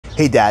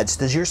Hey dads,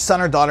 does your son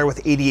or daughter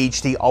with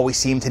ADHD always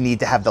seem to need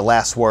to have the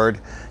last word?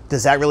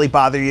 Does that really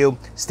bother you?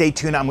 Stay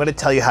tuned, I'm going to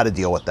tell you how to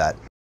deal with that.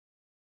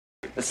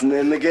 That's the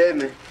name they gave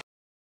me.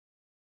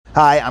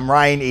 Hi, I'm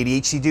Ryan,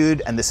 ADHD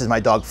Dude, and this is my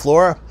dog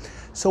Flora.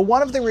 So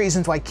one of the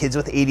reasons why kids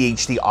with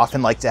ADHD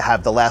often like to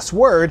have the last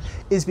word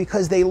is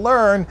because they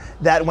learn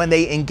that when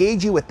they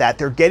engage you with that,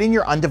 they're getting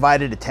your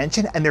undivided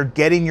attention and they're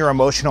getting your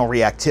emotional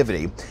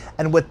reactivity.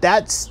 And what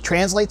that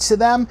translates to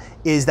them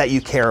is that you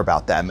care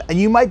about them. And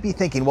you might be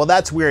thinking, well,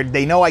 that's weird.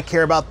 They know I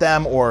care about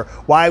them, or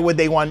why would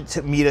they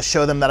want me to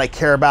show them that I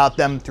care about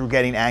them through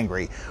getting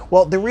angry?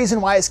 Well, the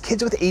reason why is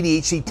kids with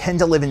ADHD tend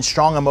to live in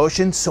strong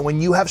emotions. So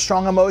when you have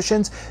strong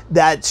emotions,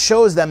 that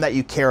shows them that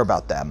you care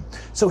about them.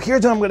 So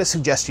here's what I'm going to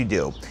suggest you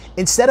do.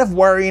 Instead of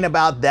worrying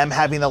about them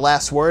having the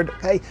last word,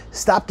 okay,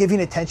 stop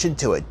giving attention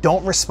to it.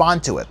 Don't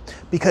respond to it.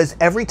 Because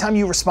every time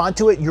you respond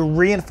to it, you're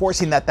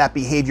reinforcing that that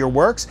behavior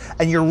works,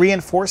 and you're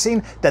reinforcing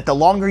that the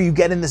longer you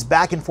get in this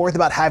back and forth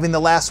about having the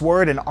last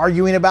word and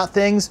arguing about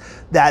things,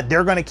 that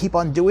they're going to keep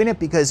on doing it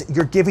because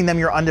you're giving them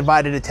your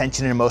undivided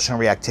attention and emotional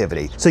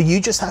reactivity. So you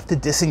just have to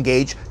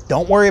disengage.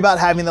 Don't worry about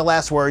having the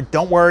last word.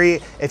 Don't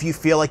worry if you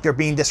feel like they're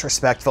being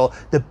disrespectful.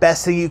 The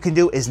best thing you can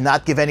do is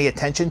not give any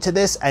attention to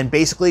this. And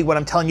basically what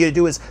I'm telling you to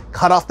do is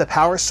cut off the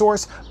power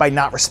source by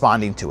not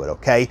responding to it,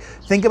 okay?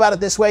 Think about it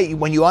this way.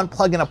 When you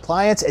unplug an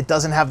appliance, it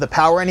doesn't have the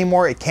power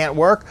anymore. It can't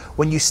work.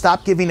 When you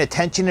stop giving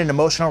attention and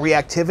emotional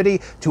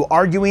reactivity to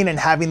arguing and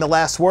having the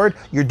last word,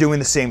 you're doing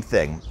the same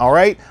thing, all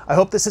right? I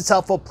hope this is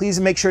helpful. Please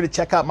make sure to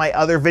check out my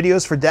other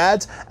videos for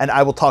dads, and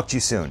I will talk to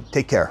you soon.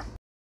 Take care.